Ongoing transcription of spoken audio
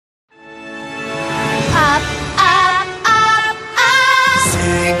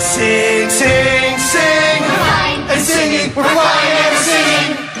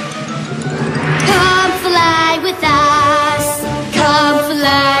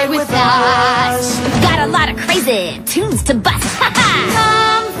got tunes to bust.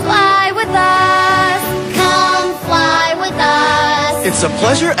 Come fly with us. Come fly with us. It's a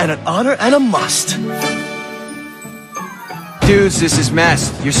pleasure and an honor and a must. Dudes, this is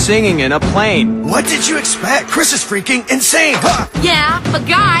messed. You're singing in a plane. What did you expect? Chris is freaking insane. Huh? Yeah, but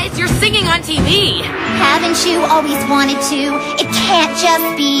guys, you're singing on TV. Haven't you always wanted to? It can't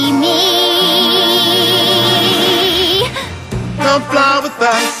just be me. Come fly with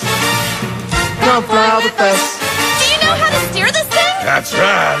us. Come fly with us. Do you know how to steer this thing? That's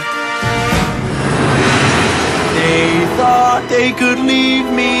right. They thought they could leave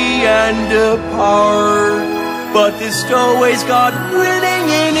me and depart, but this stowaway's got winning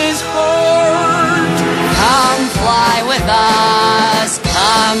in his heart. Come fly with us.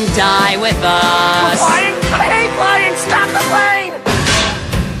 Come die with us. Flying? I hate flying. Stop the plane.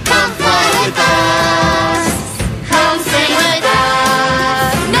 Come fly with us. Come sing with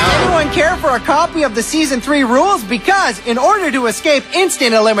us. Everyone care for a copy of the Season 3 rules because, in order to escape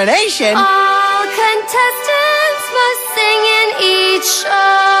instant elimination, All contestants must sing in each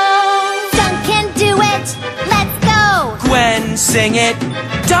show. Some can do it. Let's go. Gwen, sing it.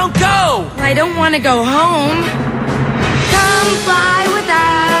 Don't go. I don't want to go home. Come fly with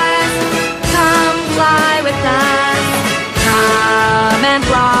us. Come fly with us. Come and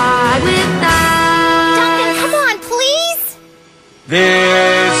fly with us. Duncan, come on, please.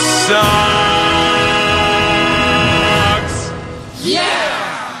 This song